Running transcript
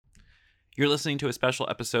You're listening to a special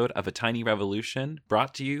episode of A Tiny Revolution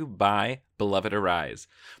brought to you by Beloved Arise.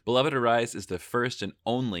 Beloved Arise is the first and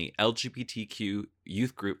only LGBTQ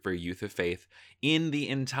youth group for youth of faith in the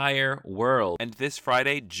entire world. And this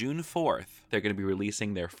Friday, June 4th, they're going to be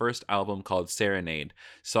releasing their first album called Serenade,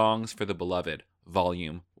 Songs for the Beloved,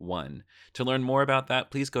 Volume 1. To learn more about that,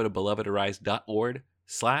 please go to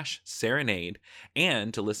belovedarise.org/serenade,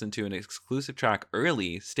 and to listen to an exclusive track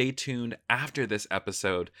early, stay tuned after this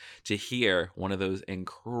episode to hear one of those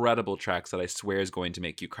incredible tracks that I swear is going to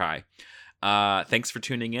make you cry. Thanks for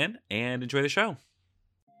tuning in and enjoy the show.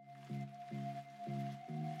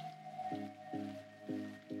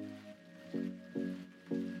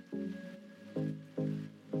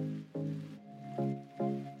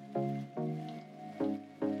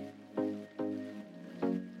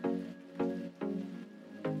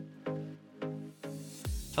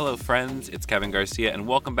 Hello, friends. It's Kevin Garcia, and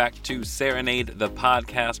welcome back to Serenade, the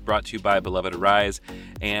podcast brought to you by Beloved Arise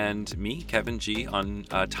and me, Kevin G, on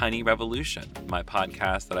Tiny Revolution, my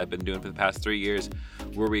podcast that I've been doing for the past 3 years,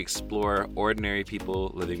 where we explore ordinary people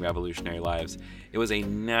living revolutionary lives. It was a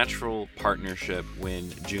natural partnership when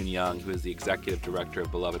June Young, who is the executive director of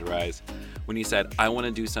Beloved Arise, when he said, I want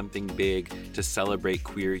to do something big to celebrate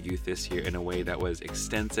queer youth this year in a way that was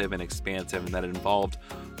extensive and expansive and that involved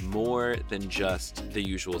more than just the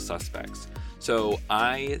usual suspects. So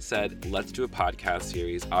I said, let's do a podcast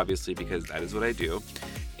series, obviously, because that is what I do.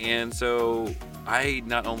 And so I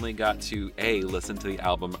not only got to listen to the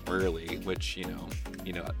album early, which, you know,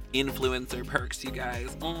 influencer perks, you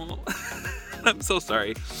guys. Oh, I'm so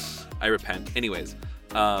sorry. I repent. Anyways,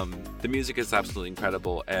 the music is absolutely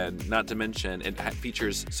incredible, and not to mention it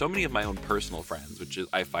features so many of my own personal friends, which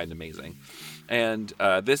I find amazing. And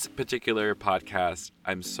this particular podcast,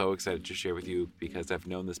 I'm so excited to share with you because I've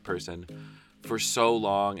known this person for so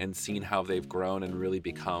long and seen how they've grown and really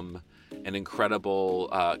become an incredible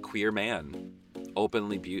queer man.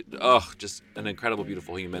 Openly just an incredible,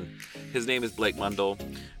 beautiful human. His name is Blake Mundell,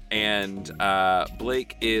 and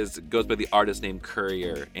Blake goes by the artist name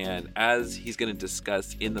Courier. And as he's going to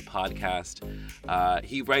discuss in the podcast,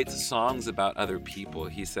 he writes songs about other people.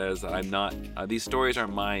 He says, "I'm not; these stories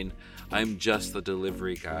aren't mine. I'm just the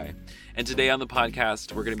delivery guy." And today on the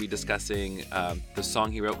podcast, we're going to be discussing the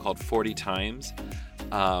song he wrote called 40 Times.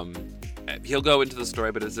 He'll go into the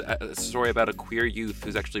story, but it's a story about a queer youth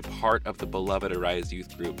who's actually part of the Beloved Arise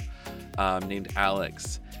youth group named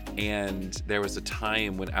Alex. And there was a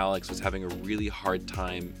time when Alex was having a really hard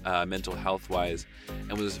time mental health-wise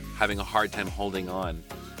and was having a hard time holding on.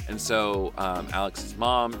 And so Alex's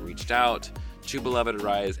mom reached out to Beloved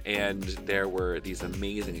Arise, and there were these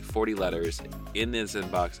amazing 40 letters in this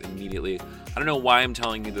inbox immediately. I don't know why I'm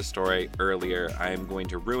telling you the story earlier. I'm going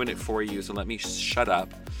to ruin it for you, so let me shut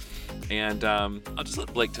up. And I'll just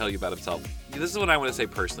let Blake tell you about himself. This is what I want to say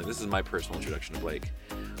personally. This is my personal introduction to Blake.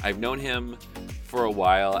 I've known him for a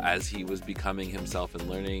while as he was becoming himself and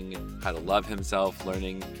learning how to love himself,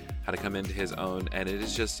 learning how to come into his own. And it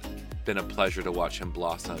has just been a pleasure to watch him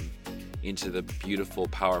blossom into the beautiful,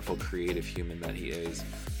 powerful, creative human that he is.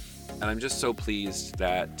 And I'm just so pleased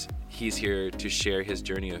that he's here to share his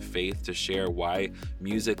journey of faith, to share why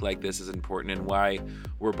music like this is important and why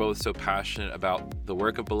we're both so passionate about the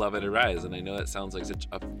work of Beloved Arise. And I know that sounds like such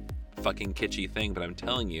a fucking kitschy thing, but I'm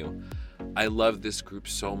telling you, I love this group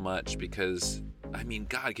so much because, I mean,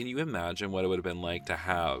 God, can you imagine what it would have been like to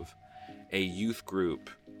have a youth group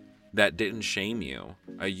that didn't shame you,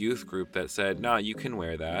 a youth group that said, no, you can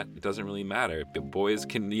wear that. It doesn't really matter. Boys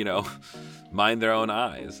can, mind their own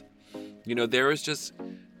eyes. There's just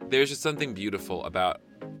something beautiful about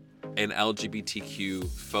an LGBTQ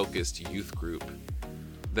focused youth group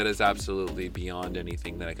that is absolutely beyond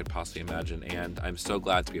anything that I could possibly imagine. And I'm so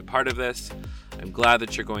glad to be a part of this. I'm glad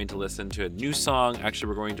that you're going to listen to a new song. Actually,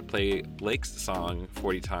 we're going to play Blake's song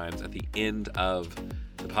 40 times at the end of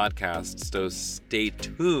the podcast, so stay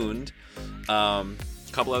tuned.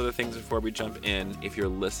 Couple other things before we jump in. If you're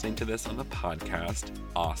listening to this on the podcast,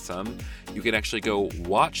 awesome. You can actually go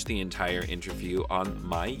watch the entire interview on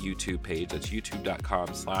my YouTube page. That's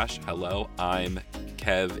youtube.com/hello. I'm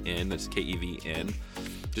Kevin. That's KEVN.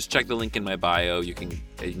 Just check the link in my bio. You can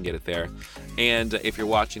get it there. And if you're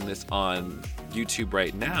watching this on YouTube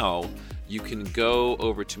right now, you can go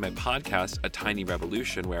over to my podcast, A Tiny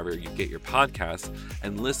Revolution, wherever you get your podcasts,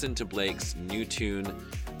 and listen to Blake's new tune,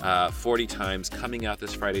 40 Times, coming out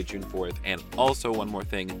this Friday, June 4th. And also, one more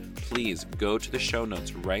thing, please go to the show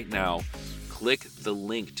notes right now, click the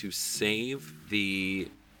link to save the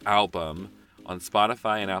album on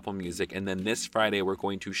Spotify and Apple Music. And then this Friday, we're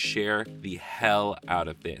going to share the hell out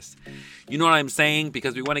of this. You know what I'm saying?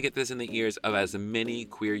 Because we want to get this in the ears of as many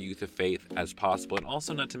queer youth of faith as possible. And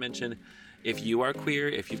also, not to mention, if you are queer,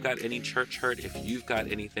 if you've got any church hurt, if you've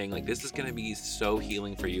got anything, like, this is going to be so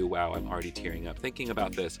healing for you. Wow, I'm already tearing up thinking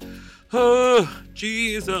about this. Oh,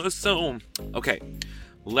 Jesus. So, okay.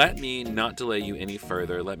 Let me not delay you any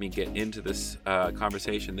further. Let me get into this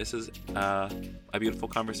conversation. This is a beautiful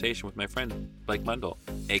conversation with my friend, Blake Mundell,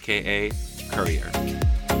 a.k.a. Courier.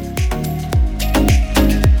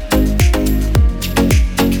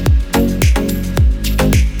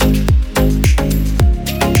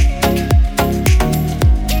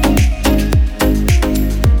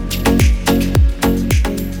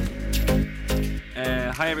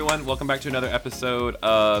 Hi, everyone. Welcome back to another episode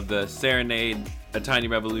of the Serenade, a Tiny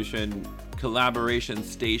Revolution collaboration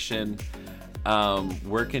station.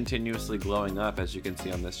 We're continuously glowing up, as you can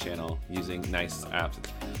see on this channel, using nice apps.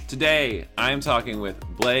 Today, I'm talking with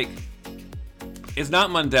Blake. It's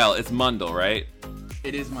not Mundell, it's Mundell, right?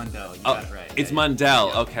 It is Mundell. You got it right. It's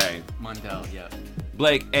Mundell, yeah. Okay. Mundell, yeah.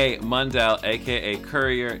 Blake A. Mundell, a.k.a.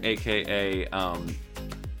 Courier, a.k.a.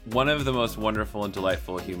 One of the most wonderful and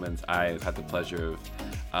delightful humans I've had the pleasure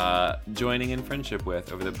of joining in friendship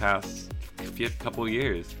with over the past couple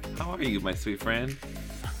years. How are you, my sweet friend?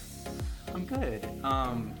 I'm good.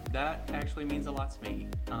 That actually means a lot to me.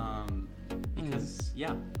 Because,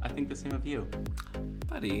 yeah, I think the same of you.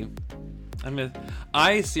 Buddy,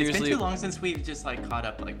 I seriously... It's been too long since we've just, caught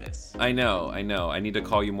up like this. I know. I need to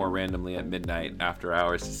call you more randomly at midnight after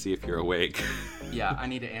hours to see if you're awake. Yeah, I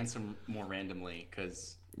need to answer more randomly,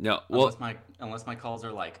 because... No, well, unless my calls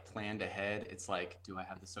are planned ahead, it's do I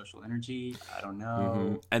have the social energy? I don't know.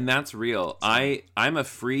 Mm-hmm. And that's real. I'm a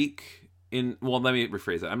freak let me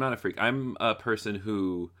rephrase it. I'm not a freak. I'm a person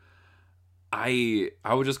who I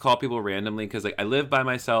would just call people randomly because I live by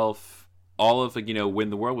myself. All of when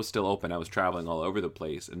the world was still open, I was traveling all over the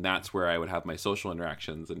place, and that's where I would have my social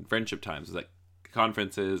interactions and friendship times,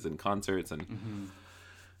 conferences and concerts and. Mm-hmm.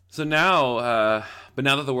 So now, but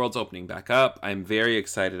now that the world's opening back up, I'm very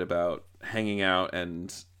excited about hanging out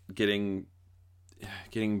and getting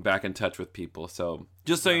back in touch with people. So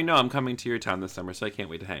just so you know, I'm coming to your town this summer, so I can't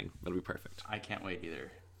wait to hang. It'll be perfect. I can't wait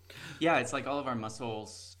either. Yeah, it's all of our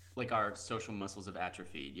muscles, our social muscles have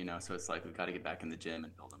atrophied, so it's we've got to get back in the gym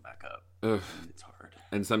and build them back up. Ugh. And it's hard.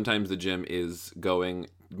 And sometimes the gym is going,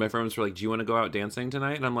 my friends were do you want to go out dancing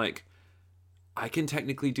tonight? And I'm I can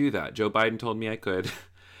technically do that. Joe Biden told me I could.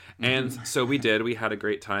 And so we did. We had a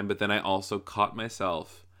great time. But then I also caught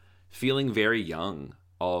myself feeling very young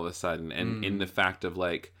all of a sudden. And in the fact of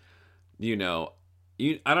I don't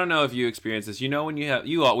know if you experience this. When we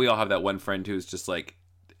all have that one friend who's just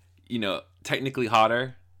technically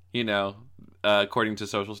hotter, according to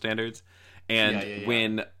social standards. And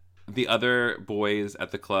when the other boys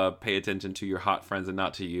at the club pay attention to your hot friends and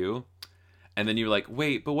not to you. And then you're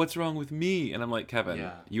wait, but what's wrong with me? And I'm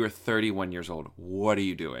Kevin, you are 31 years old. What are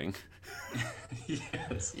you doing?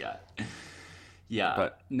 Yes, yeah.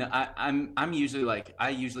 But no, I'm usually I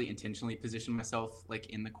usually intentionally position myself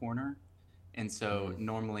in the corner, and so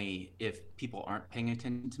normally if people aren't paying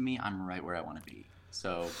attention to me, I'm right where I want to be.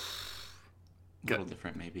 So a little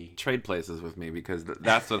different maybe. Trade places with me because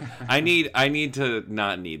that's what I need. I need to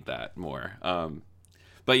not need that more.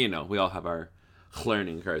 But we all have our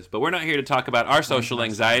learning curves, but we're not here to talk about our social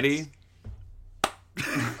anxiety.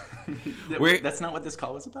 That's not what this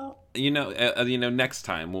call is about. Next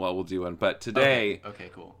time we'll do one. But today, okay,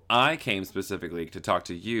 cool. I came specifically to talk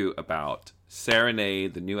to you about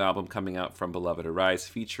Serenade, the new album coming out from Beloved Arise,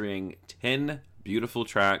 featuring 10 beautiful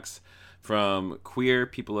tracks from queer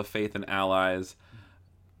people of faith and allies,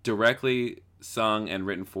 directly sung and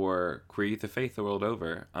written for queer youth of faith the world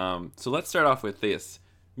over. So let's start off with this.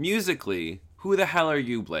 Musically, who the hell are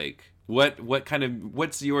you, Blake?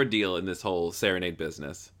 What's your deal in this whole Serenade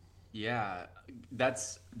business? Yeah,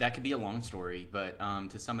 that could be a long story, but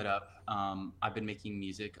to sum it up, I've been making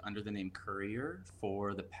music under the name Courier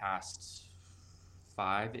for the past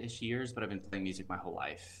 5-ish years, but I've been playing music my whole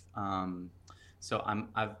life. So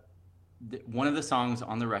one of the songs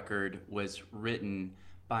on the record was written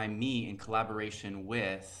by me in collaboration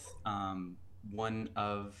with one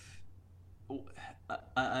of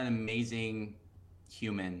an amazing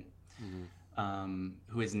human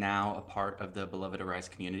who is now a part of the Beloved Arise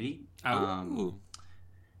community.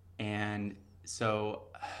 And so,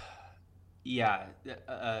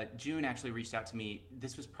 June actually reached out to me.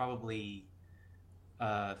 This was probably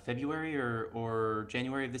February or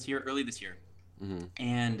January of this year, early this year. Mm-hmm.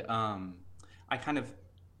 And I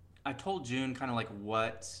told June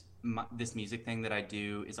what this music thing that I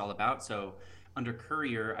do is all about. So under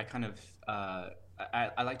Courier, I kind of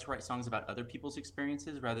I like to write songs about other people's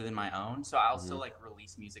experiences rather than my own. So I'll Mm-hmm. still like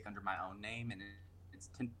release music under my own name, and it's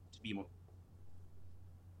tend to be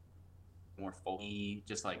more folky,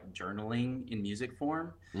 just like journaling in music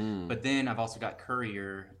form. Mm. But then I've also got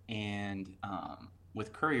Courier, and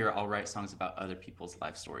with Courier, I'll write songs about other people's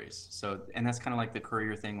life stories. So, and that's kind of like the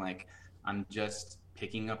Courier thing. Like I'm just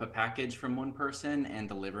picking up a package from one person and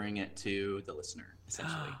delivering it to the listener,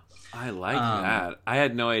 essentially. I like Um, that. I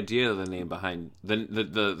had no idea the name behind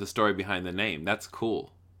the story behind the name. That's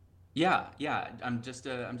cool. yeah, yeah. I'm just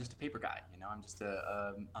a paper guy. I'm just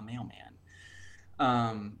a mailman.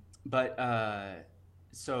 But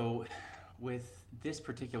so with this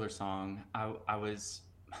particular song, I was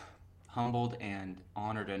humbled and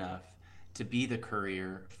honored enough to be the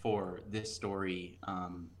courier for this story,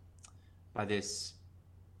 by this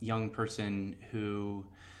young person who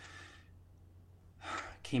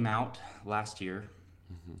came out last year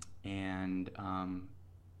Mm-hmm. and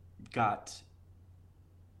got,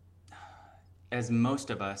 as most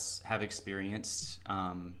of us have experienced,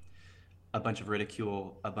 a bunch of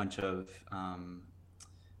ridicule, a bunch of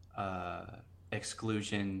uh,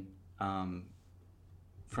 exclusion,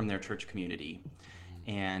 from their church community,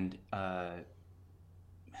 and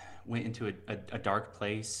went into a dark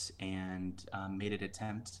place and made an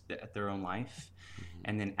attempt at their own life. Mm-hmm.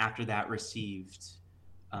 And then after that, received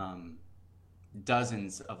um,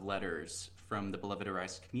 dozens of letters from the Beloved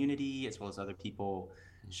Arise community, as well as other people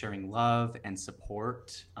sharing love and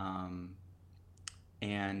support.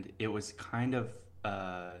 And it was kind of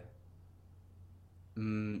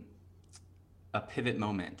mm, a pivot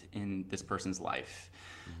moment in this person's life.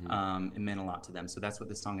 Mm-hmm. It meant a lot to them. So that's what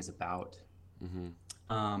this song is about.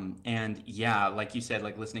 Mm-hmm. And yeah, like you said,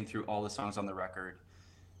 like listening through all the songs on the record,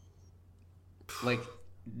 like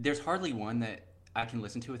there's hardly one that I can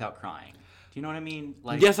listen to without crying. Do you know what I mean?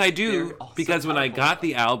 Like, Yes, I they're do. all so Because when I powerful. got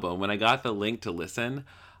the album, when I got the link to listen,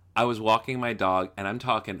 I was walking my dog, and I'm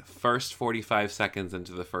talking first 45 seconds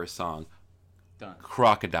into the first song, Done.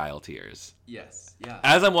 crocodile tears. Yes. Yeah.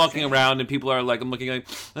 As I'm walking Same. around, and people are like, I'm looking like,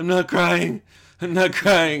 I'm not crying. I'm not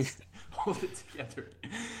crying. Hold it together.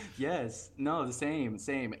 Yes. No, the same.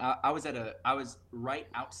 Same. I was right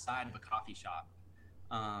outside of a coffee shop.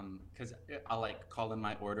 Because I'll like call in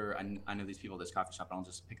my order. I know these people at this coffee shop, and I'll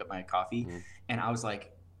just pick up my coffee. Mhm. And I was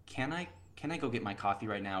like, can I go get my coffee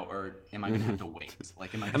right now, or am I gonna have to wait?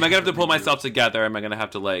 Like, am I Am I gonna have to pull redo myself it? together? Am I gonna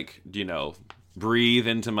have to, like, breathe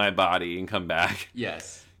into my body and come back?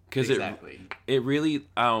 Yes. Because Exactly. it really,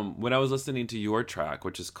 when I was listening to your track,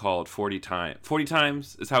 which is called 40 times, 40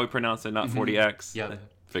 times is how we pronounce it, not 40x. Yep.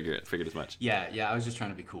 Figured as much. Yeah. Yeah. I was just trying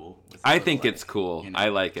to be cool. With I a little, think it's like, cool. you know. I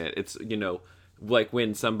like it. It's, like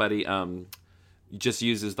when somebody just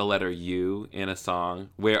uses the letter U in a song.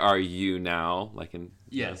 Where are you now? Like in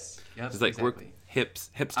Yes. Yep. it's like Exactly. we're I was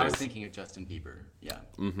hipsters. thinking of Justin Bieber. Yeah.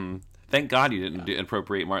 Mm-hmm. Thank God you didn't Yeah.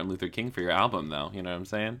 appropriate Martin Luther King for your album, though. You know what I'm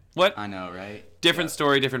saying? What? I know, right? Different Yeah.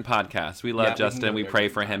 story, different podcast. We love Yeah, we can Justin. go We there pray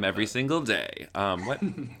for sometime, him every but- single day. What?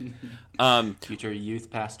 Future youth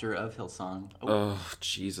pastor of Hillsong. Oh, Oh,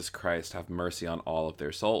 Jesus Christ, have mercy on all of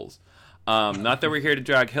their souls. Not that we're here to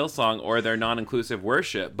drag Hillsong or their non-inclusive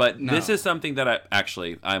worship, but No. this is something that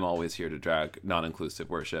I'm always here to drag non-inclusive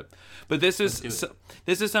worship. But this Let's do is it.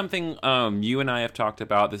 this is something you and I have talked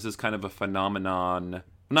about. This is kind of a phenomenon,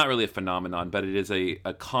 not really a phenomenon, but it is a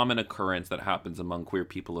common occurrence that happens among queer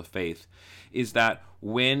people of faith, is that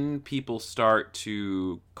when people start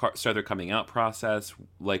their coming out process,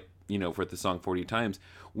 like, for the song 40 times,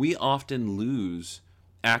 we often lose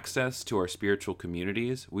access to our spiritual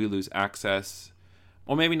communities. We lose access,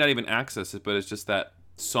 or maybe not even access, but it's just that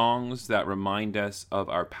songs that remind us of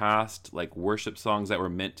our past, like worship songs that were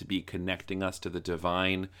meant to be connecting us to the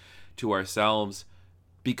divine, to ourselves,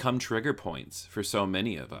 become trigger points for so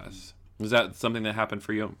many of us. Was that something that happened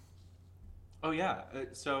for you? Oh yeah.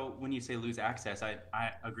 So when you say lose access, I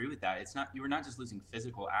agree with that. It's not, you were not just losing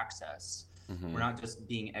physical access. Mm-hmm. We're not just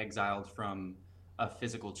being exiled from a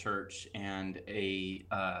physical church and a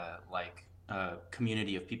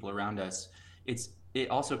community of people around us. It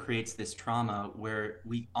also creates this trauma where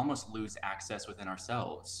we almost lose access within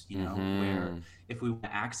ourselves. Where if we want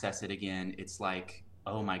to access it again, it's like,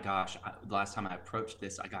 oh my gosh, the last time I approached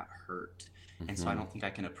this, I got hurt, and so I don't think I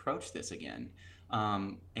can approach this again.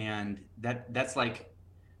 And that's like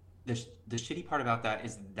the shitty part about that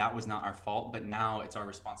is that was not our fault, but now it's our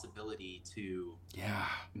responsibility to Yeah.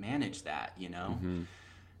 manage that. Mm-hmm.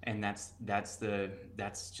 And that's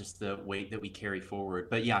just the weight that we carry forward.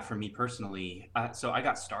 But yeah, for me personally, so I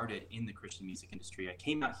got started in the Christian music industry. I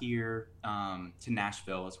came out here to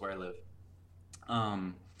Nashville, is where I live,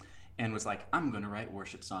 um, and was like, I'm gonna write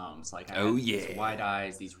worship songs. Like I Oh had these yeah. wide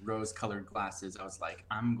eyes, these rose-colored glasses. I was like,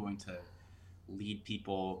 I'm going to lead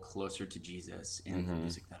people closer to Jesus in the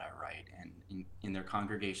music that I write, and in their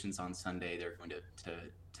congregations on Sunday, they're going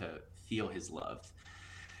to feel His love.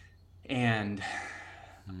 And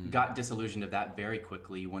got disillusioned of that very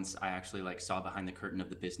quickly once I actually like saw behind the curtain of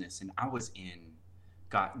the business. And I was in,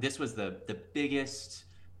 got this was the biggest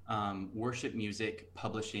worship music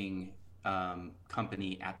publishing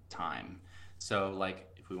company at the time. So like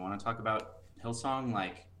if we want to talk about Hillsong,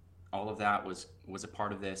 like all of that was a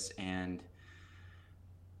part of this. And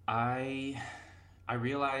I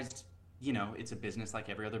realized, you know, it's a business like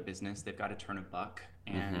every other business. They've got to turn a buck,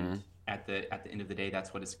 and at the end of the day,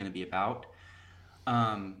 that's what it's going to be about.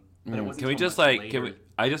 But it wasn't Can we until just much like later.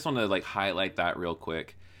 I just want to like highlight that real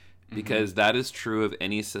quick, because that is true of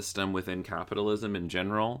any system within capitalism in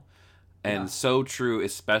general, and Yeah. so true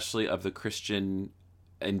especially of the Christian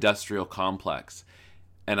industrial complex.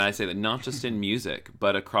 And I say that not just in music,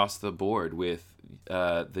 but across the board with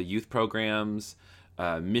the youth programs,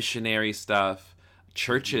 missionary stuff,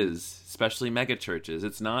 churches, especially mega churches.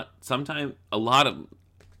 It's not sometimes a lot of,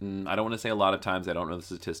 I don't want to say a lot of times, I don't know the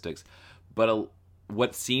statistics, but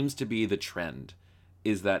what seems to be the trend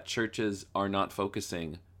is that churches are not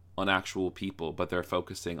focusing on actual people, but they're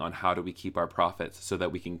focusing on how do we keep our profits so that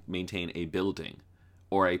we can maintain a building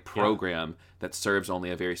or a program that serves only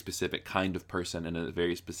a very specific kind of person and a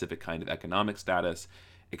very specific kind of economic status,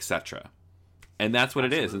 etc. And that's what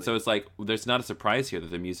it is. And so it's like, there's not a surprise here that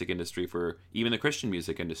the music industry, for even the Christian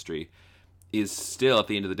music industry, is still at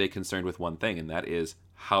the end of the day concerned with one thing, and that is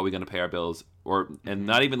how are we going to pay our bills, and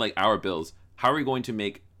not even like our bills, how are we going to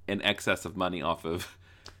make an excess of money off of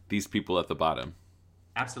these people at the bottom?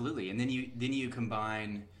 Absolutely. And then you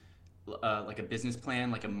combine like a business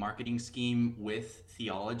plan, like a marketing scheme with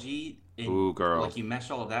theology, and Ooh, girl. like you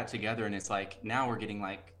mesh all of that together, and it's like now we're getting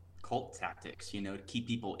like cult tactics, you know, to keep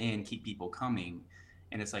people in, keep people coming,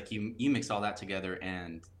 and it's like you mix all that together,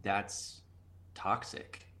 and that's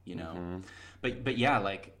toxic, you know. But yeah,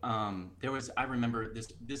 like there was, I remember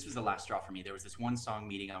this was the last straw for me. There was this one song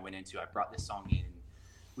meeting I went into. I brought this song in.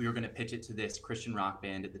 We were going to pitch it to this Christian rock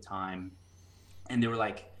band at the time, and they were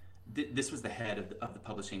like, this was the head of the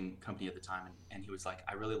publishing company at the time, and he was like,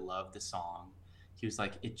 I really love the song. He was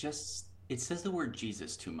like, it says the word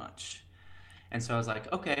Jesus too much. And so I was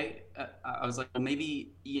like, okay. I was like, well,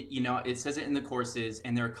 maybe, you know, it says it in the choruses,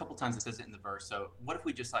 and there are a couple times it says it in the verse. So what if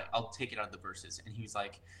we just like, I'll take it out of the verses. And he was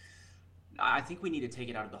like, I think we need to take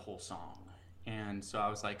it out of the whole song. And so I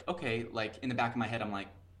was like, okay. Like in the back of my head, I'm like,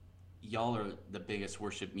 y'all are the biggest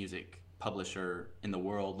worship music publisher in the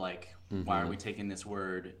world. Like, why are we taking this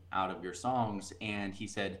word out of your songs? And he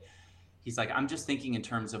said, he's like, I'm just thinking in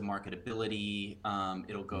terms of marketability.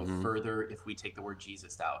 It'll go further if we take the word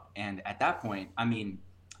Jesus out. And at that point, I mean,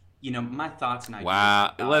 you know, my thoughts and ideas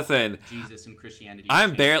Wow. about Listen, Jesus and Christianity. I'm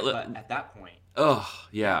changed, barely. But at that point, Oh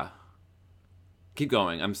yeah. Keep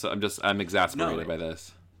going. I'm exasperated No, by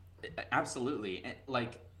this. absolutely. And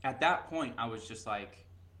like at that point, I was just like,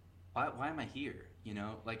 why am I here? You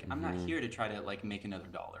know, like I'm not here to try to like make another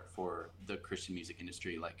dollar for the Christian music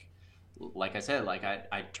industry. Like I said, like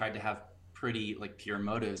I tried to have pretty like pure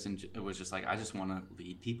motives, and it was just like I just want to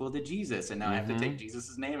lead people to Jesus, and now I have to take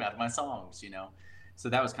Jesus's name out of my songs. You know, so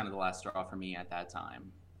that was kind of the last straw for me at that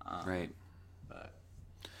time. Right. But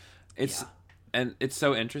It's yeah. and it's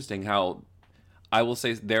so interesting how I will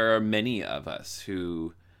say there are many of us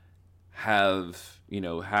who have,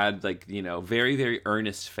 had like, very, very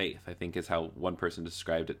earnest faith, I think is how one person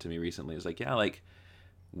described it to me recently. It's like, yeah, like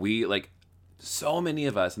we like so many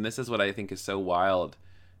of us, and this is what I think is so wild,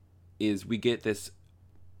 is we get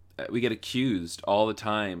accused all the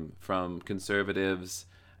time from conservatives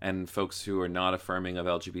and folks who are not affirming of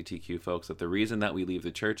LGBTQ folks that the reason that we leave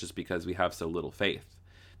the church is because we have so little faith,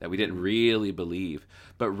 that we didn't really believe.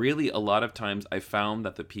 But really, a lot of times I found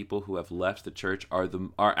that the people who have left the church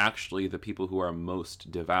are actually the people who are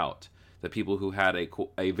most devout, the people who had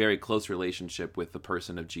a very close relationship with the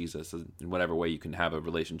person of Jesus, in whatever way you can have a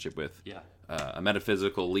relationship with a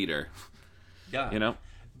metaphysical leader. Yeah.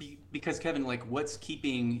 Because Kevin, like what's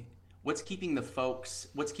keeping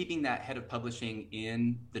that head of publishing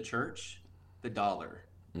in the church? The dollar.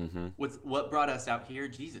 Mm-hmm. What brought us out here?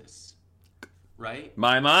 Jesus. Right?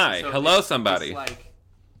 My. So hello, somebody. It's like,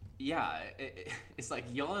 yeah, it's like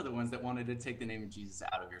y'all are the ones that wanted to take the name of Jesus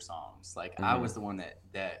out of your songs. Like I was the one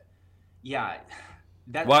that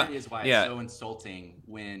that What? is why it's Yeah. so insulting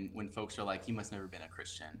when folks are like, you must never have been a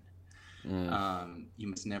Christian. Mm. You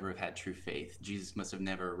must never have had true faith. Jesus must have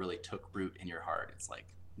never really took root in your heart. It's like,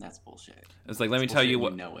 that's bullshit. It's like, let It's me tell bullshit you and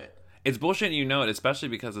what. you know it. It's bullshit and you know it, especially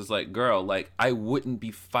because it's like, girl, like, I wouldn't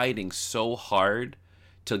be fighting so hard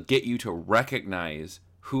to get you to recognize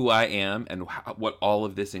who I am and what all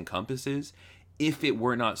of this encompasses if it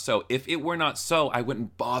were not so. If it were not so, I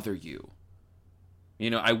wouldn't bother you. You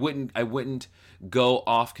know, I wouldn't go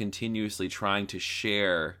off continuously trying to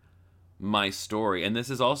share my story. And this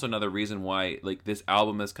is also another reason why like this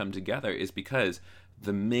album has come together, is because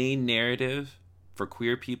the main narrative for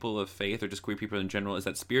queer people of faith, or just queer people in general, is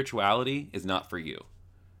that spirituality is not for you.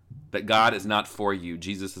 That God is not for you.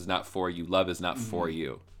 Jesus is not for you. Love is not for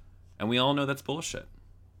you. And we all know that's bullshit.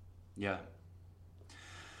 Yeah.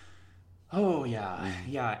 Oh yeah,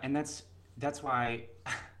 yeah, and that's why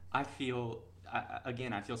I feel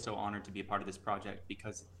again I feel so honored to be a part of this project,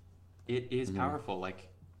 because it is powerful. Like,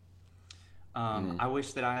 I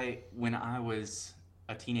wish that when I was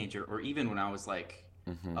a teenager, or even when I was like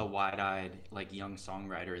a wide-eyed like young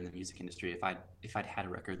songwriter in the music industry, if I'd had a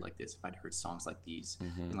record like this, if I'd heard songs like these,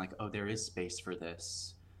 and like, oh, there is space for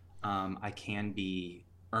this. I can be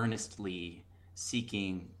earnestly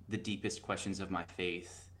seeking the deepest questions of my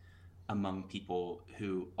faith among people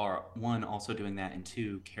who are, one, also doing that, and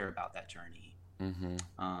two, care about that journey.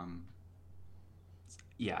 Um,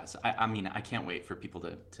 yeah, so I mean, I can't wait for people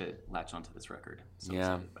to latch onto this record. So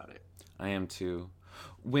Yeah, excited about it. I am too.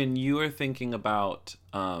 When you are thinking about,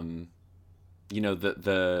 you know,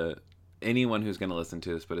 the anyone who's going to listen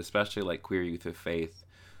to this, but especially like queer youth of faith,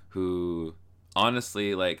 who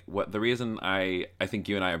honestly, like, what the reason I think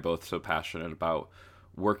you and I are both so passionate about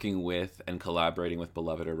working with and collaborating with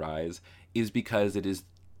Beloved Arise is because it is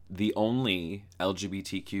the only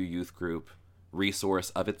LGBTQ youth group resource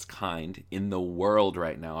of its kind in the world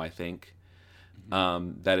right now, I think,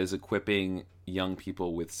 that is equipping young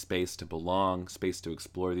people with space to belong, space to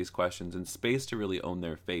explore these questions, and space to really own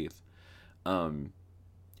their faith.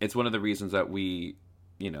 It's one of the reasons that we,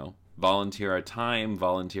 you know, volunteer our time,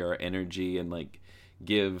 volunteer our energy, and like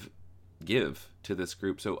give to this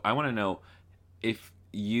group. So I want to know, if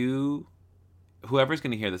whoever's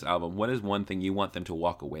going to hear this album, what is one thing you want them to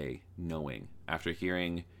walk away knowing after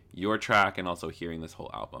hearing your track and also hearing this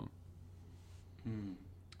whole album?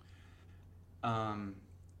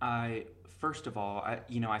 I first of all,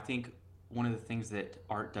 I think one of the things that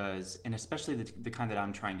art does, and especially the kind that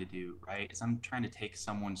I'm trying to do, right, is I'm trying to take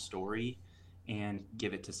someone's story and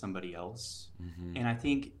give it to somebody else. And I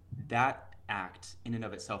think that act in and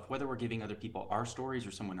of itself, whether we're giving other people our stories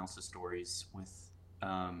or someone else's stories with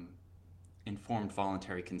informed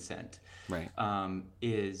voluntary consent, Right.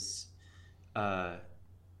 is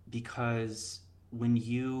because when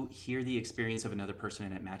you hear the experience of another person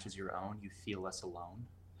and it matches your own, you feel less alone.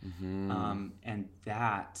 And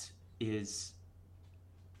that's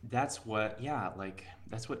what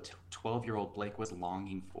 12-year-old Blake was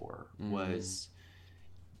longing for, was,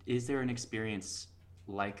 is there an experience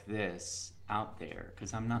like this out there?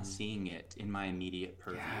 Because I'm not seeing it in my immediate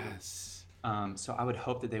purview. Yes. So I would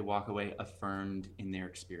hope that they walk away affirmed in their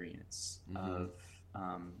experience of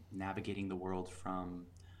navigating the world from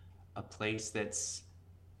a place that's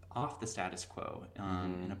off the status quo,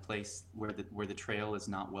 in a place where the trail is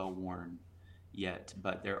not well worn yet,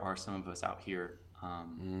 but there are some of us out here,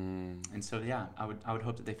 and so yeah, I would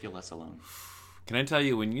hope that they feel less alone. Can I tell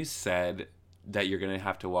you, when you said that you're gonna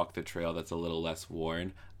have to walk the trail that's a little less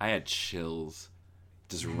worn, I had chills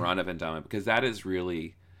just run up and down it, because that is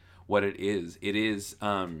really what it is. It is.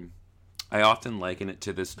 I often liken it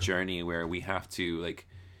to this journey where we have to, like,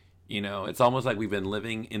 you know, it's almost like we've been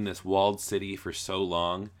living in this walled city for so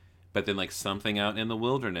long, but then like something out in the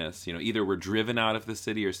wilderness, you know, either we're driven out of the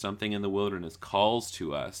city or something in the wilderness calls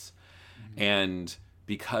to us. And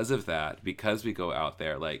because of that, because we go out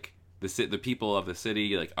there, like the people of the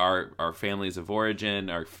city, like our families of origin,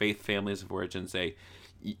 our faith families of origin, say,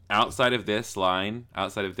 outside of this line,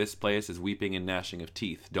 outside of this place is weeping and gnashing of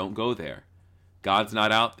teeth. Don't go there. God's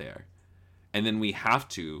not out there. And then we have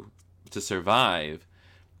to survive.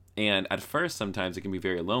 And at first, sometimes it can be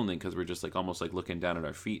very lonely, because we're just like almost like looking down at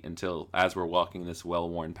our feet until, as we're walking this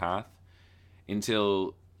well-worn path,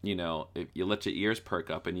 until, you know, if you let your ears perk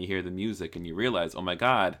up and you hear the music and you realize, oh my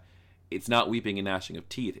God, it's not weeping and gnashing of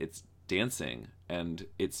teeth. It's dancing, and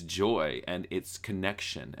it's joy, and it's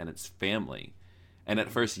connection, and it's family. And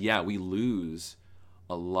at first, yeah, we lose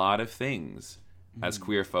a lot of things as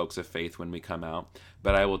queer folks of faith when we come out.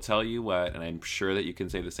 But I will tell you what, and I'm sure that you can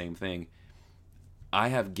say the same thing, I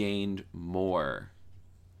have gained more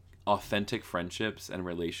authentic friendships and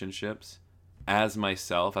relationships as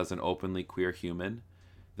myself, as an openly queer human,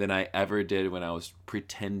 than I ever did when I was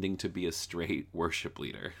pretending to be a straight worship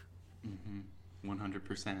leader.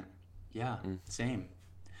 100%. Yeah, same.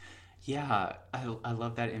 Yeah, I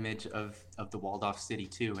love that image of the walled off city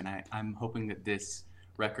too. And I'm hoping that this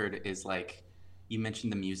record is like, you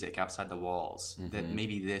mentioned the music outside the walls, that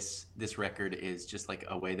maybe this record is just like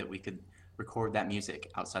a way that we could record that music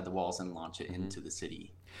outside the walls and launch it into the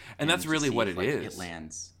city, And that's and just really see what if it like is. it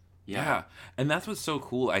lands. Yeah. Yeah. And that's what's so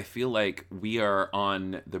cool. I feel like we are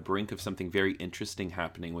on the brink of something very interesting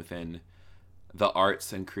happening within the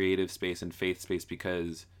arts and creative space and faith space,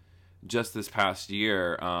 because just this past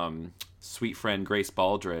year, sweet friend Grace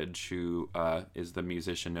Baldridge, who is the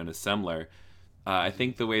musician known as Semler, I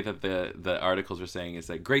think the way that the articles are saying is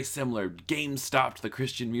that Grace Semler game stopped the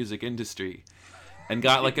Christian music industry and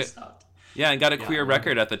got like a Stopped. yeah and got a Yeah, I queer love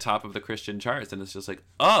record it. at the top of the Christian charts, and it's just like,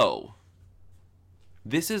 oh,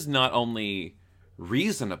 this is not only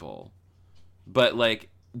reasonable, but like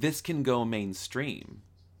this can go mainstream.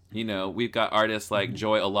 You know, we've got artists like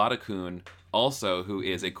Joy Oladokun, also, who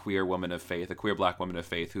is a queer woman of faith, a queer black woman of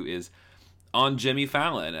faith, who is on Jimmy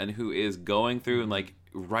Fallon and who is going through and like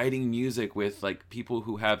writing music with like people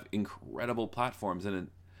who have incredible platforms. And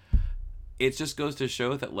it just goes to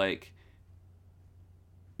show that, like,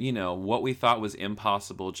 you know, what we thought was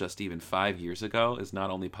impossible just even 5 years ago is not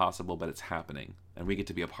only possible, but it's happening. And we get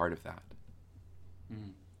to be a part of that.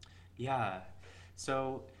 Yeah.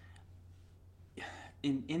 So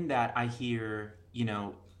in that, I hear, you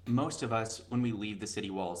know, most of us, when we leave the city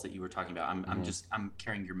walls that you were talking about, I'm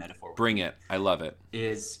carrying your metaphor with Bring me, it. I love it.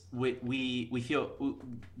 is we feel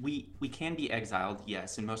we can be exiled,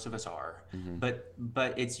 yes, and most of us are, but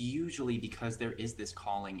it's usually because there is this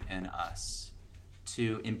calling in us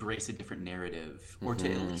to embrace a different narrative, or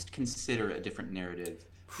to at least consider a different narrative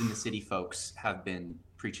than the city folks have been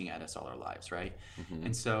preaching at us all our lives, right?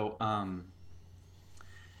 And so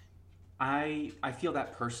I feel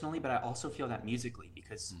that personally, but I also feel that musically,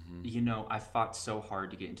 because you know, I fought so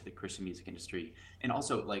hard to get into the Christian music industry. And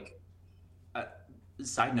also, like,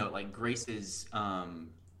 side note, like Grace's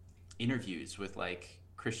interviews with like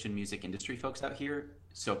Christian music industry folks out here,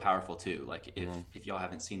 so powerful too. Like, if y'all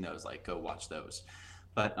haven't seen those, like, go watch those.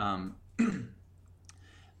 But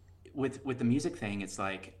with the music thing, it's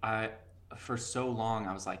like, for so long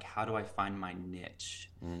I was like, how do I find my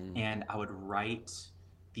niche? And I would write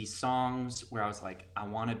these songs where I was like, I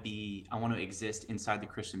want to exist inside the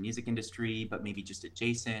Christian music industry, but maybe just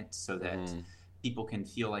adjacent, so that people can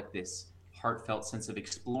feel like this heartfelt sense of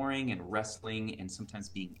exploring and wrestling and sometimes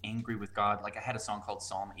being angry with God. Like, I had a song called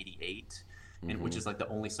Psalm 88, and which is like the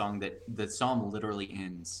only song that the psalm literally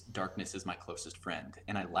ends, "Darkness is my closest friend,"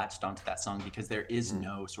 and I latched onto that song because there is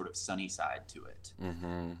no sort of sunny side to it.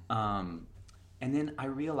 And then I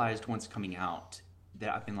realized, once coming out, that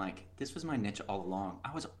I've been like, this was my niche all along.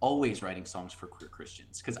 I was always writing songs for queer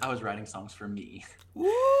Christians because I was writing songs for me.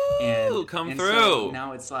 Woo! Come through. So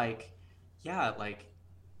now it's like, yeah, like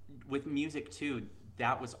with music too,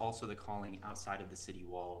 that was also the calling outside of the city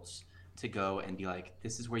walls, to go and be like,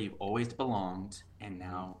 this is where you've always belonged, and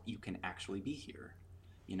now you can actually be here,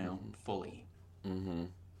 you know, fully.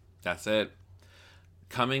 That's it.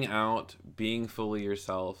 Coming out, being fully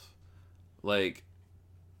yourself. Like,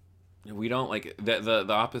 we don't, like, the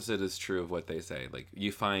opposite is true of what they say. Like,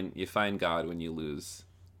 you find God when you lose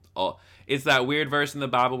all. It's that weird verse in the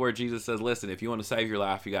Bible where Jesus says, listen, if you want to save your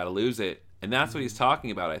life, you got to lose it. And that's what he's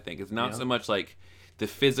talking about, I think. It's not so much like the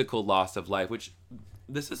physical loss of life, which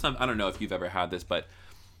this is some, I don't know if you've ever had this, but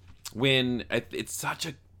when it's such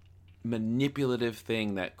a manipulative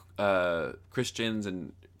thing that Christians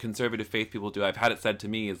and conservative faith people do. I've had it said to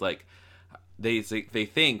me, is like, they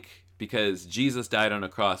think because Jesus died on a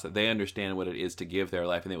cross that they understand what it is to give their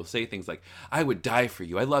life, and they will say things like, I would die for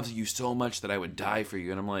you. I love you so much that I would die for you.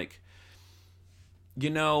 And I'm like, you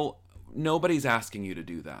know, nobody's asking you to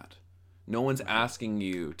do that. No one's asking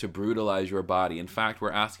you to brutalize your body. In fact,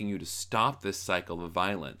 we're asking you to stop this cycle of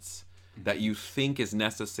violence that you think is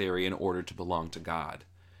necessary in order to belong to God.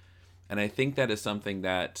 And I think that is something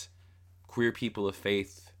that queer people of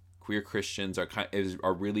faith, queer Christians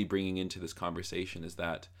are really bringing into this conversation, is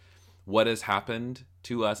that what has happened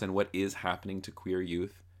to us and what is happening to queer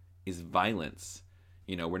youth is violence.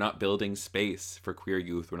 You know, we're not building space for queer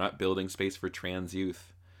youth. We're not building space for trans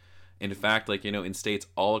youth. In fact, like, you know, in states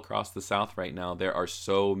all across the South right now, there are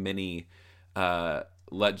so many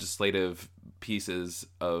legislative pieces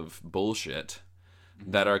of bullshit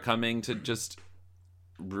that are coming to just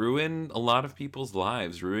ruin a lot of people's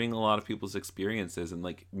lives, ruining a lot of people's experiences, and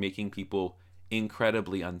like making people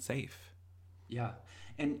incredibly unsafe. Yeah.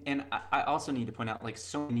 And I also need to point out, like,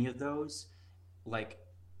 so many of those, like,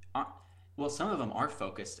 uh, well, some of them are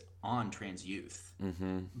focused on trans youth,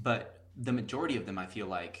 Mm-hmm. but the majority of them, I feel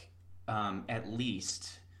like, at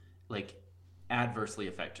least, like, adversely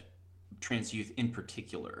affect trans youth in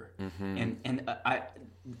particular. Mm-hmm. And I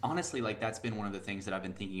honestly, like, that's been one of the things that I've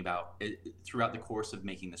been thinking about throughout the course of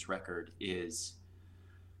making this record is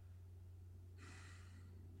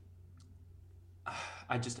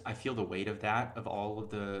I feel the weight of that, of all of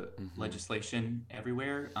the Mm-hmm. legislation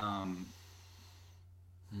everywhere, Mm-hmm.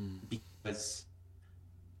 because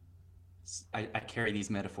I carry these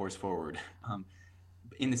metaphors forward.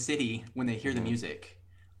 In the city, when they hear the Mm-hmm. music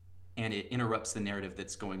and it interrupts the narrative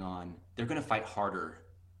that's going on, they're going to fight harder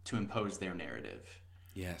to impose their narrative,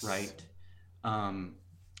 Yes. right? Um,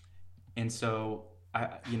 and so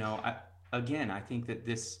I think that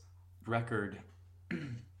this record,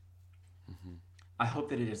 Mm-hmm. I hope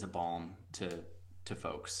that it is a balm to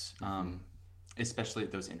folks, Mm-hmm. especially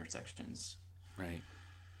at those intersections. Right.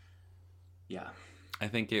 Yeah. I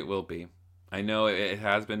think it will be. I know it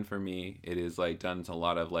has been for me. It is like done a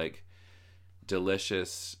lot of like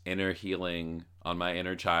delicious inner healing on my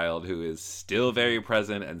inner child, who is still very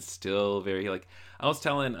present and still very like. I was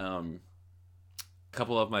telling a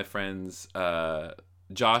couple of my friends,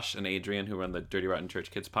 Josh and Adrian, who run the Dirty Rotten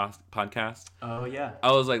Church Kids podcast. Oh yeah.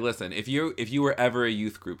 I was like, listen, if you were ever a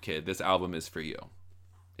youth group kid, this album is for you.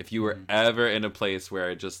 If you were Mm-hmm. ever in a place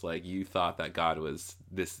where just like you thought that God was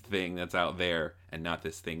this thing that's out there and not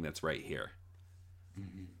this thing that's right here.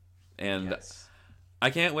 Mm-hmm. And Yes. I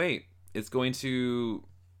can't wait. It's going to.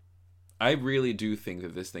 I really do think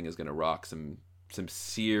that this thing is going to rock some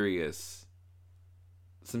serious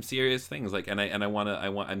things. Like,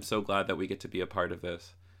 I'm so glad that we get to be a part of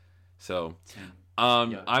this. So,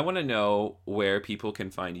 Same. Yeah. I want to know where people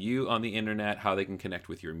can find you on the internet, how they can connect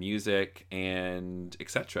with your music, and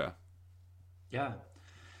etc. Yeah.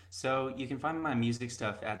 So you can find my music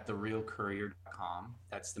stuff at therealcourier.com.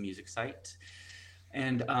 That's the music site.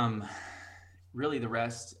 And really the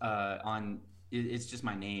rest it's just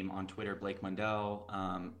my name on Twitter, Blake Mundell.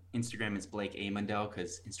 Instagram is Blake A. Mundell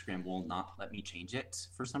because Instagram will not let me change it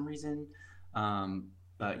for some reason.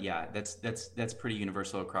 But yeah, that's pretty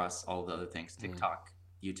universal across all the other things. TikTok,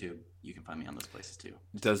 YouTube, you can find me on those places too.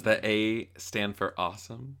 Does the A stand for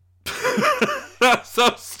awesome? That's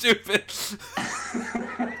so stupid.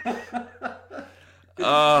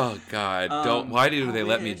 Oh God! Don't. Why do they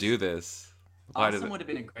let me do this? Why Awesome would have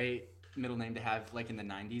been a great middle name to have, like in the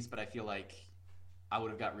 '90s, but I feel like I would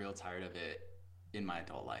have got real tired of it in my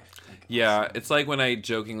adult life. Like, Yeah, awesome. it's like when I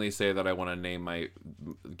jokingly say that I want to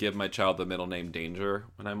give my child the middle name Danger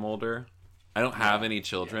when I'm older. I don't have any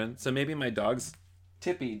children, so maybe my dog's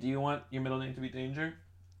Tippy. Do you want your middle name to be Danger?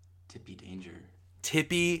 Tippy Danger.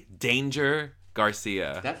 Tippy Danger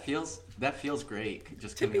Garcia. That feels great.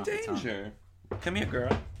 Just Tippy coming off the tongue. Danger. Come here,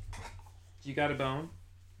 girl. You got a bone?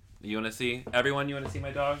 You want to see? Everyone, you want to see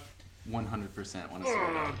my dog? 100% want to see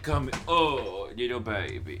your dog. Come. Oh, little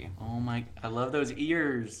baby. Oh my! I love those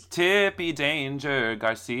ears. Tippy Danger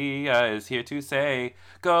Garcia is here to say,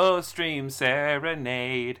 go stream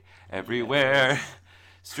Serenade everywhere. Yes.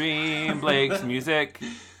 Stream Blake's music.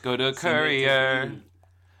 Go to Courier.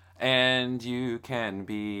 And you can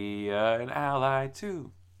be an ally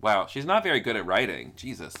too. Wow, she's not very good at writing.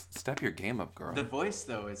 Jesus, step your game up, girl. The voice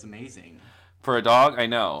though is amazing. For a dog, I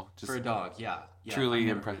know. For a dog, yeah. Truly I've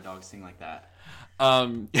never impressive. heard a dog sing like that.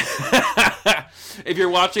 If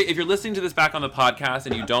you're listening to this back on the podcast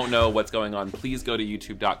and you don't know what's going on, please go to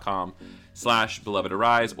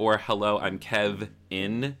youtube.com/belovedarise or hello, I'm Kevin,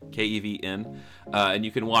 Kevin, and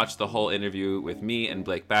you can watch the whole interview with me and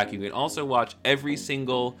Blake back. You can also watch every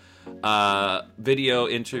single video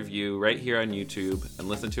interview right here on YouTube and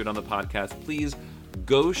listen to it on the podcast. Please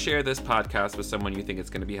go share this podcast with someone you think it's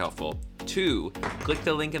going to be helpful. 2, click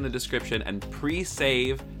the link in the description and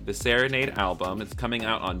pre-save the Serenade album. It's coming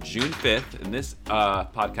out on June 5th, and this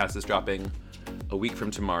podcast is dropping a week from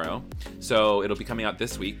tomorrow. So it'll be coming out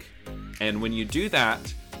this week. And when you do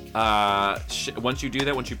that, once you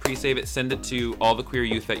pre-save it, send it to all the queer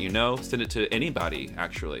youth that you know. Send it to anybody,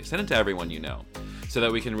 actually. Send it to everyone you know, so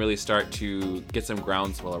that we can really start to get some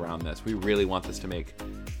groundswell around this. We really want this to make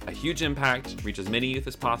a huge impact, reach as many youth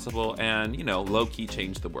as possible, and, low-key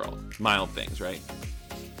change the world. Mild things, right?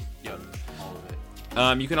 Yep, all of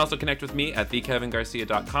it. You can also connect with me at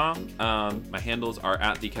thekevingarcia.com. My handles are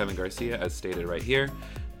at thekevingarcia, as stated right here.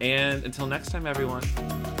 And until next time, everyone,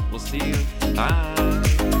 we'll see you. Bye.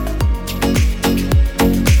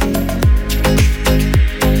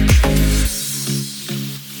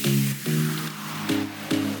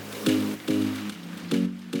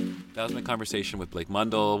 That was my conversation with Blake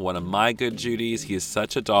Mundell, one of my good Judies. He is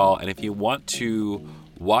such a doll. And if you want to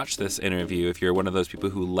watch this interview, if you're one of those people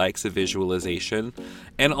who likes a visualization,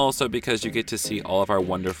 and also because you get to see all of our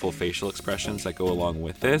wonderful facial expressions that go along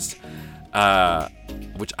with this,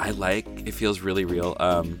 which I like, it feels really real.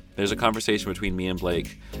 There's a conversation between me and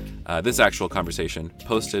Blake, this actual conversation,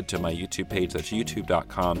 posted to my YouTube page. That's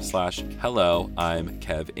youtube.com/hello, I'm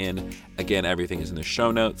Kevin. Again, everything is in the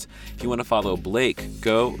show notes. If you want to follow Blake,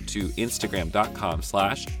 go to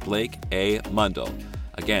instagram.com/Blake A. Mundell.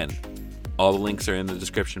 Again, all the links are in the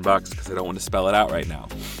description box because I don't want to spell it out right now.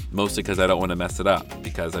 Mostly because I don't want to mess it up,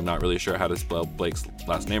 because I'm not really sure how to spell Blake's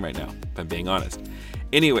last name right now, if I'm being honest.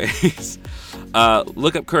 Anyways,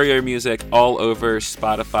 look up Courier Music all over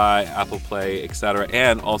Spotify, Apple Play, etc.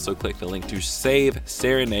 And also click the link to Save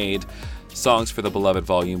Serenade Songs for the Beloved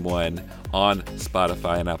Volume 1 on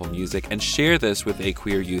Spotify and Apple Music, and share this with a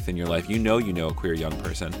queer youth in your life. You know a queer young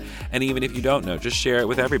person. And even if you don't know, just share it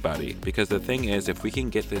with everybody. Because the thing is, if we can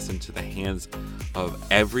get this into the hands of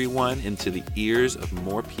everyone, into the ears of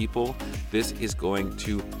more people, this is going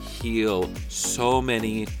to heal so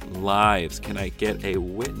many lives. Can I get a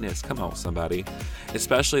witness? Come on, somebody.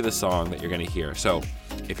 Especially the song that you're going to hear. So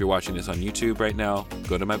if you're watching this on YouTube right now,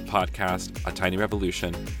 go to my podcast, A Tiny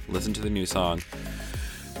Revolution, listen to the new song.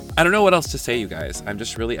 I don't know what else to say, you guys. I'm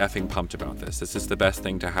just really effing pumped about this. This is the best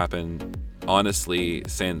thing to happen, honestly,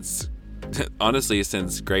 since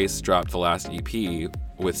Grace dropped the last EP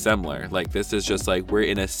with Semler. Like, this is just like, we're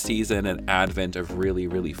in a season and advent of really,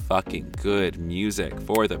 really fucking good music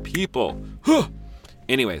for the people.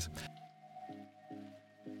 Anyways.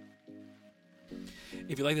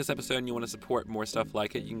 If you like this episode and you want to support more stuff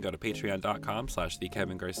like it, you can go to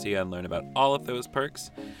patreon.com/thekevingarcia and learn about all of those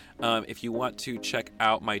perks. If you want to check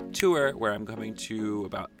out my tour, where I'm coming to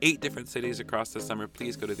about 8 different cities across the summer,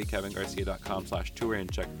 please go to thekevingarcia.com/tour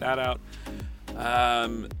and check that out.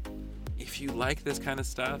 If you like this kind of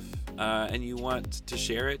stuff and you want to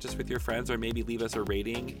share it just with your friends, or maybe leave us a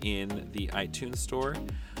rating in the iTunes store,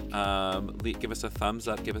 give us a thumbs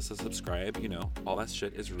up, give us a subscribe, all that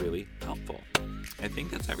shit is really helpful. I think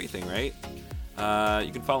that's everything, right?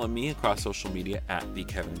 You can follow me across social media at The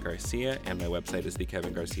Kevin Garcia, and my website is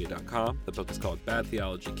thekevingarcia.com. The book is called Bad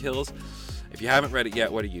Theology Kills. If you haven't read it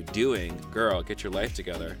yet, what are you doing? Girl, get your life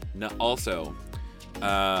together. Also,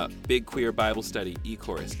 Big Queer Bible Study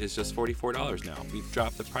e-course is just $44 now. We've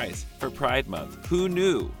dropped the price for Pride Month. Who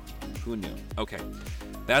knew? Okay,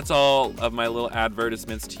 that's all of my little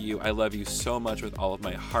advertisements to you. I love you so much with all of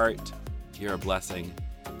my heart. You're a blessing.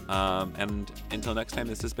 And until next time,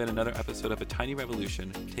 this has been another episode of A Tiny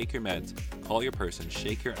Revolution. Take your meds, call your person,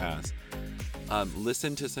 shake your ass.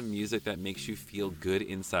 Listen to some music that makes you feel good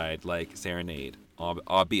inside, like Serenade.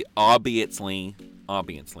 Obviously.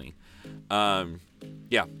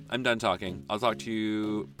 Yeah, I'm done talking. I'll talk to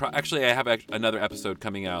you. Actually, I have another episode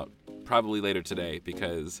coming out probably later today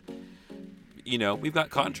because, we've got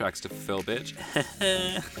contracts to fulfill, bitch.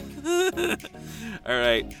 All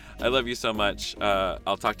right. I love you so much.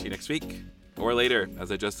 I'll talk to you next week or later,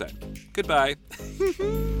 as I just said. Goodbye.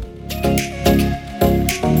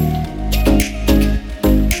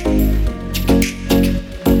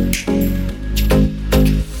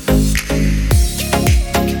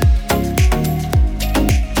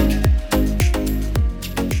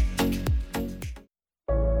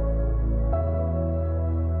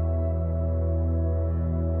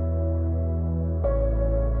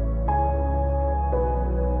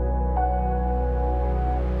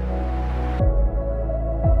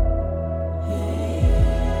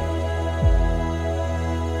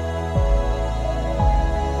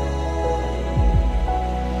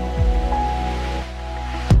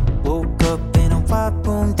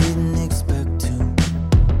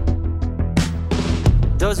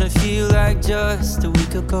 Doesn't feel like just a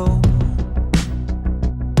week ago.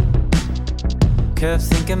 Kept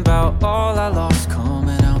thinking about all I lost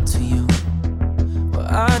coming out to you. Well,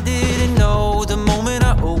 I didn't know the moment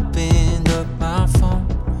I opened up my phone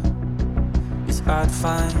is I'd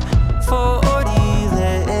find 40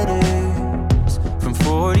 letters from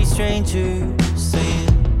 40 strangers saying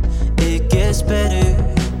it gets better.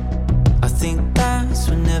 I think that's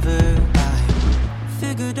whenever I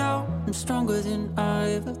figured out I'm stronger than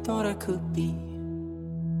I ever thought I could be.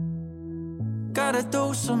 Got a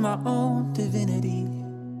dose of my own divinity.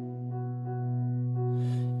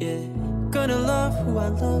 Yeah, gonna love who I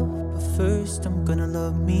love, but first I'm gonna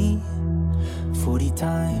love me. 40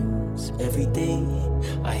 times every day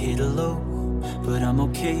I hit a low, but I'm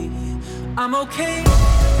okay. I'm okay.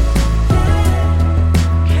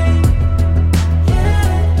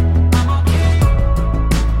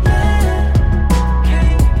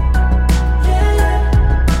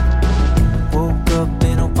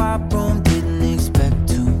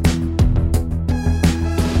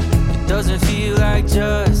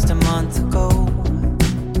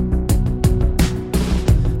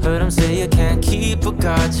 can't keep what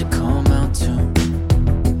God you come out to.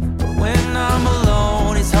 But when I'm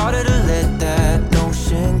alone, it's harder to let that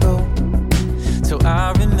notion go. So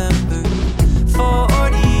I remember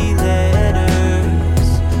 40 letters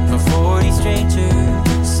from 40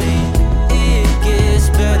 strangers saying it gets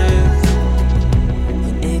better,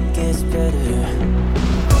 and it gets better.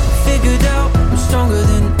 Figured out I'm stronger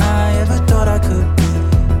than I ever thought I could be.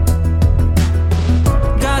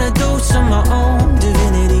 Got a dose of my own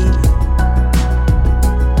divinity.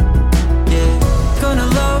 Yeah, gonna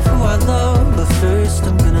love who I love, but first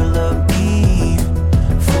I'm gonna love me.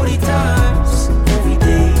 40 times every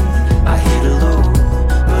day I hit a low,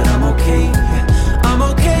 but I'm okay. I'm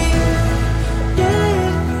okay.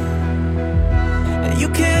 Yeah, and you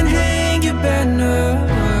can't hang your banner.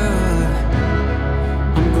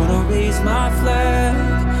 I'm gonna raise my flag,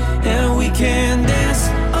 and we can dance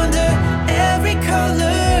under every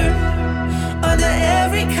color, under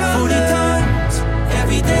every color. 40 times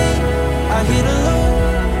every day I hit a low,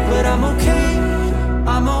 but I'm okay.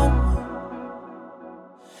 I'm okay.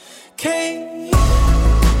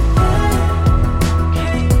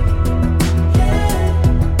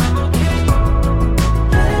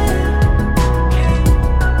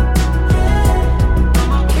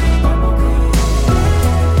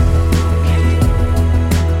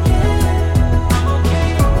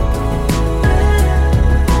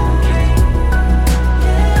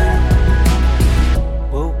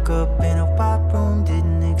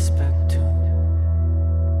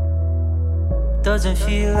 Doesn't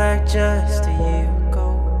feel like just a year